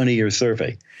do a 20-year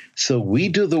survey. So we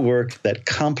do the work that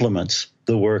complements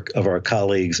the work of our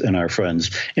colleagues and our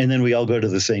friends. And then we all go to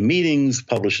the same meetings,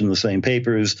 publish in the same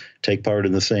papers, take part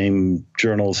in the same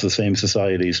journals, the same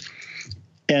societies.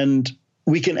 And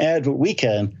we can add what we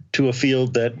can to a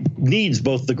field that needs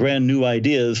both the grand new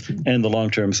ideas and the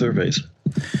long-term surveys.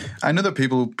 I know that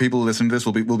people listening to this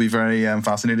will be very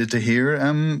fascinated to hear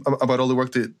about all the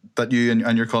work that you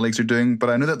and your colleagues are doing.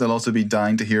 But I know that they'll also be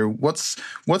dying to hear what's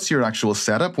your actual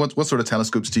setup. What sort of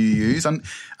telescopes do you use, and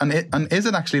is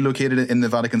it actually located in the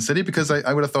Vatican City? Because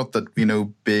I would have thought that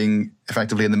being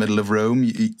effectively in the middle of Rome,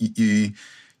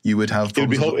 you would have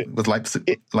problems with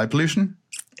light pollution.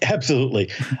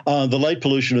 Absolutely. The light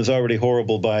pollution was already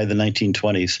horrible by the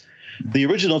 1920s. The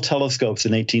original telescopes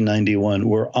in 1891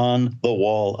 were on the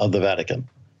wall of the Vatican,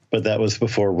 but that was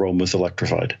before Rome was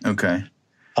electrified. Okay.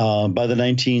 By the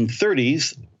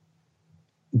 1930s,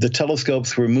 the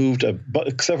telescopes were moved,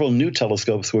 several new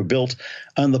telescopes were built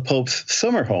on the Pope's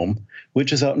summer home,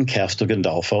 which is out in Castel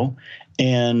Gandolfo,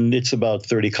 and it's about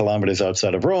 30 kilometers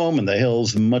outside of Rome in the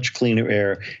hills, much cleaner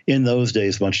air. In those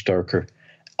days, much darker.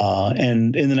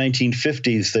 And in the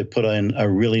 1950s, they put in a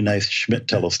really nice Schmidt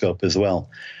telescope as well.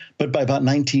 But by about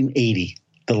 1980,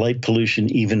 the light pollution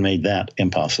even made that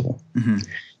impossible. Mm-hmm.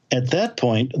 At that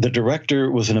point, the director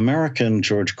was an American,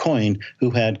 George Coyne, who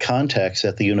had contacts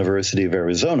at the University of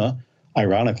Arizona,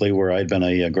 ironically, where I'd been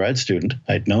a grad student.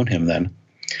 I'd known him then.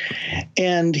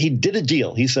 And he did a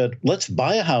deal. He said, let's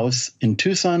buy a house in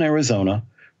Tucson, Arizona,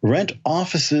 rent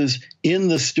offices in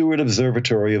the Stewart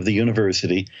Observatory of the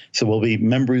university. So we'll be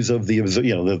members of the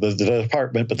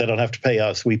department, but they don't have to pay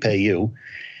us. We pay you.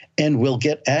 And we'll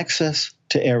get access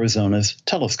to Arizona's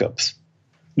telescopes.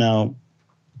 Now,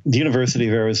 the University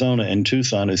of Arizona in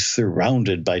Tucson is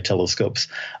surrounded by telescopes.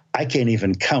 I can't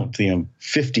even count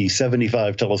 50,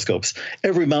 75 telescopes.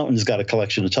 Every mountain's got a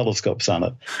collection of telescopes on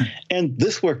it. And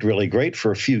this worked really great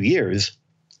for a few years.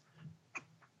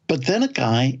 But then a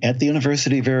guy at the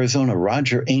University of Arizona,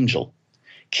 Roger Angel,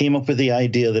 came up with the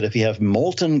idea that if you have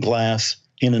molten glass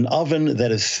in an oven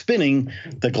that is spinning,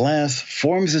 the glass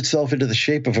forms itself into the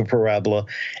shape of a parabola,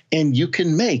 and you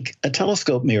can make a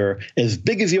telescope mirror as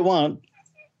big as you want,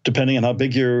 depending on how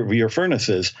big your furnace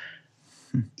is.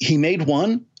 He made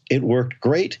one. It worked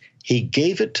great. He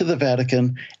gave it to the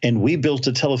Vatican, and we built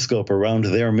a telescope around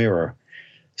their mirror.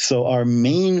 So our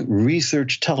main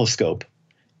research telescope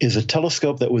is a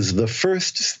telescope that was the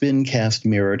first spin-cast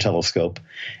mirror telescope,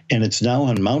 and it's now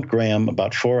on Mount Graham,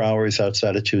 about 4 hours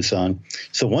outside of Tucson.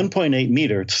 So 1.8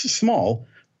 meter, it's small,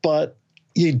 but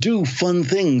you do fun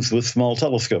things with small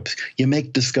telescopes. You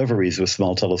make discoveries with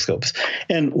small telescopes.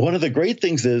 And one of the great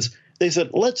things is they said,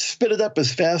 let's spin it up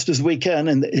as fast as we can,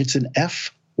 and it's an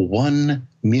F1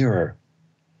 mirror.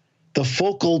 The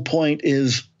focal point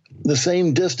is the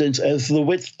same distance as the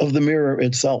width of the mirror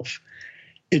itself.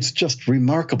 It's just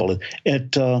remarkable.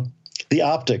 The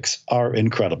optics are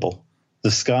incredible.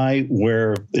 The sky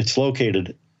where it's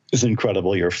located is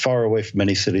incredible. You're far away from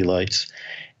any city lights.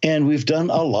 And we've done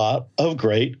a lot of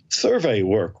great survey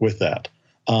work with that.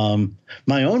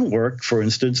 My own work, for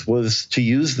instance, was to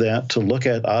use that to look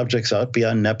at objects out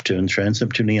beyond Neptune,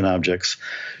 trans-Neptunian objects,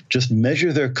 just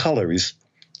measure their colors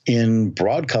in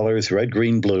broad colors, red,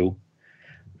 green, blue.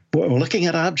 We're looking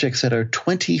at objects that are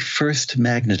 21st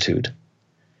magnitude,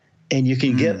 and you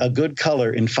can get a good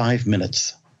color in 5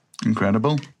 minutes.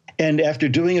 Incredible. And after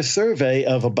doing a survey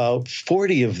of about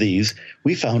 40 of these,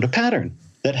 we found a pattern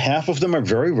that half of them are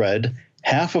very red,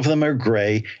 half of them are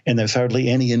gray, and there's hardly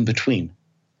any in between.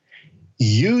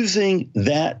 Using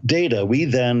that data, we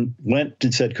then went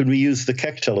and said, could we use the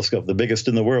Keck telescope, the biggest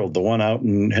in the world, the one out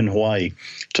in Hawaii,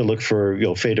 to look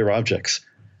for fader objects?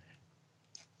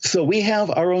 So we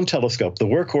have our own telescope. The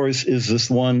workhorse is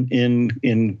this one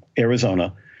in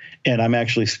Arizona, and I'm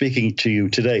actually speaking to you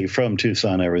today from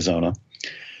Tucson, Arizona.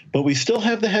 But we still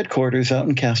have the headquarters out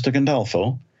in Castor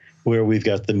Gandolfo, where we've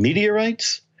got the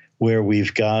meteorites, where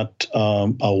we've got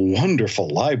a wonderful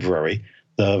library.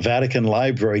 The Vatican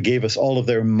Library gave us all of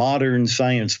their modern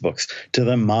science books. To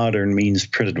them, modern means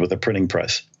printed with a printing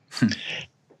press.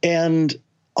 And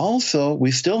also, we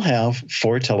still have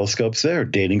 4 telescopes there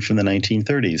dating from the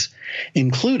 1930s,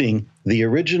 including the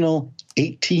original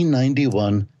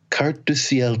 1891 Carte du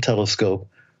Ciel telescope,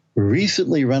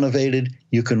 recently renovated.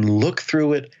 You can look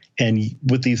through it, and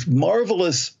with these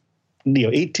marvelous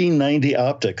 1890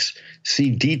 optics,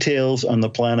 see details on the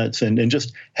planets and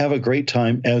just have a great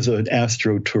time as an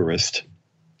astro tourist.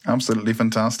 Absolutely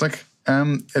fantastic.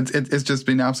 It's just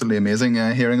been absolutely amazing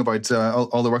hearing about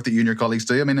all the work that you and your colleagues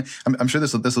do. I mean, I'm sure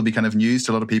this will be kind of news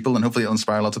to a lot of people, and hopefully it'll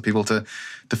inspire lots of people to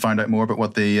find out more about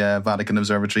what the Vatican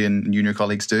Observatory and you and your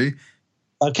colleagues do.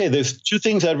 Okay, there's 2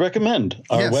 things I'd recommend.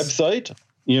 Our website,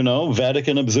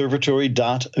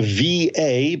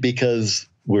 vaticanobservatory.va, because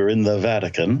we're in the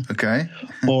Vatican. Okay.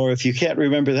 Or if you can't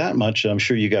remember that much, I'm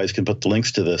sure you guys can put the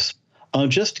links to this.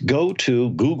 Just go to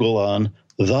Google on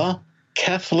The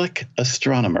Catholic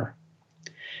Astronomer.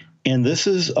 And this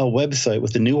is a website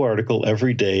with a new article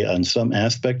every day on some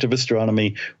aspect of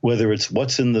astronomy, whether it's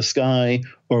what's in the sky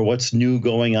or what's new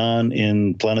going on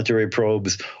in planetary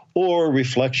probes, or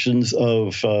reflections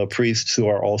of priests who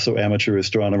are also amateur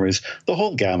astronomers, the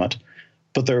whole gamut.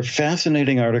 But they're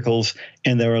fascinating articles,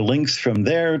 and there are links from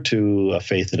there to a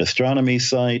Faith in Astronomy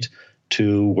site,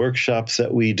 to workshops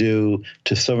that we do,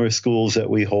 to summer schools that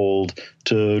we hold,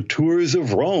 to tours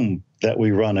of Rome that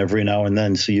we run every now and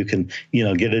then, so you can,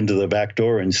 get into the back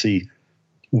door and see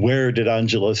where did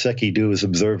Angelo Secchi do his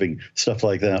observing, stuff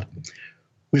like that.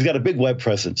 We've got a big web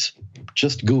presence.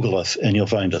 Just Google us and you'll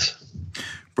find us.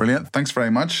 Brilliant. Thanks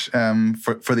very much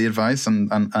for the advice.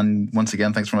 And once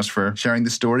again, thanks very much for sharing the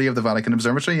story of the Vatican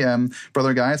Observatory.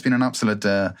 Brother Guy, it's been an absolute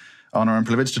honor and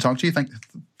privilege to talk to you. Thank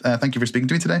you for speaking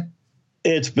to me today.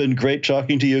 It's been great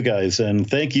talking to you guys, and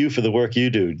thank you for the work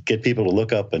you do. Get people to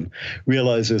look up and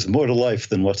realize there's more to life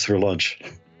than what's for lunch.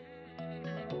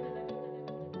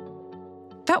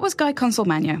 That was Guy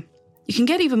Consolmagno. You can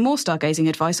get even more stargazing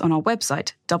advice on our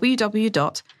website,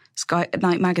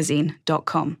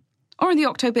 www.skynightmagazine.com, or in the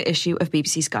October issue of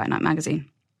BBC Sky at Night magazine.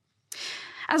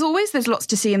 As always, there's lots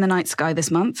to see in the night sky this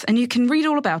month, and you can read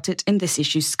all about it in this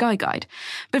issue's Sky Guide.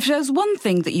 But if there's one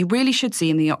thing that you really should see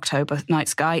in the October night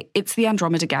sky, it's the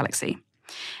Andromeda Galaxy.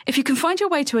 If you can find your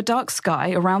way to a dark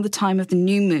sky around the time of the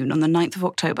new moon on the 9th of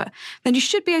October, then you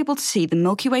should be able to see the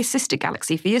Milky Way sister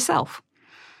galaxy for yourself.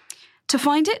 To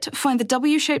find it, find the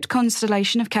W-shaped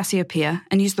constellation of Cassiopeia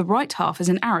and use the right half as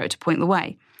an arrow to point the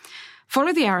way.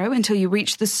 Follow the arrow until you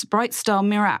reach the bright star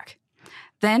Merak.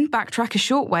 Then backtrack a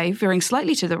short way, veering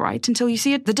slightly to the right until you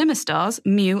see the dimmer stars,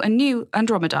 Mu and Nu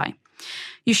Andromedae.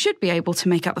 You should be able to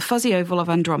make out the fuzzy oval of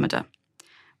Andromeda.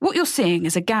 What you're seeing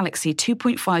is a galaxy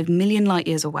 2.5 million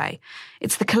light-years away.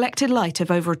 It's the collected light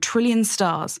of over 1 trillion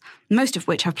stars, most of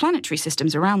which have planetary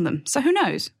systems around them. So who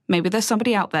knows? Maybe there's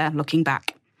somebody out there looking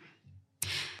back.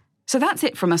 So that's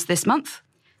it from us this month.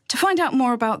 To find out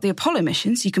more about the Apollo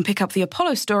missions, you can pick up the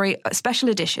Apollo Story Special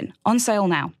Edition, on sale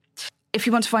now. If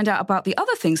you want to find out about the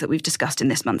other things that we've discussed in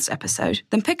this month's episode,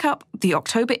 then pick up the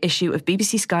October issue of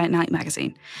BBC Sky at Night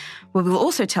magazine, where we'll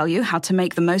also tell you how to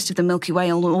make the most of the Milky Way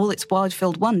and all its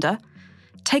wide-filled wonder,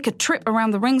 take a trip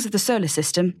around the rings of the solar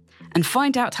system, and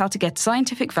find out how to get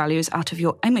scientific values out of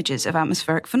your images of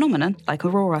atmospheric phenomena like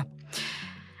aurora.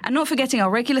 And not forgetting our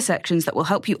regular sections that will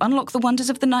help you unlock the wonders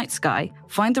of the night sky,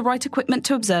 find the right equipment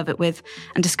to observe it with,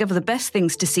 and discover the best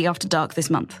things to see after dark this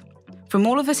month. From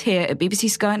all of us here at BBC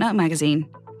Sky at Night magazine,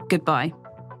 Goodbye.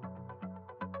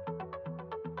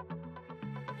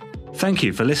 Thank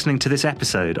you for listening to this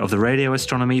episode of the Radio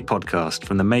Astronomy podcast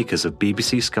from the makers of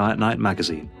BBC Sky at Night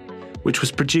magazine, which was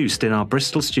produced in our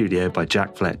Bristol studio by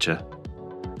Jack Fletcher.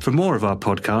 For more of our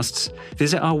podcasts,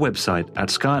 visit our website at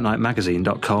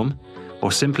skyatnightmagazine.com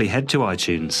or simply head to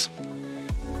iTunes.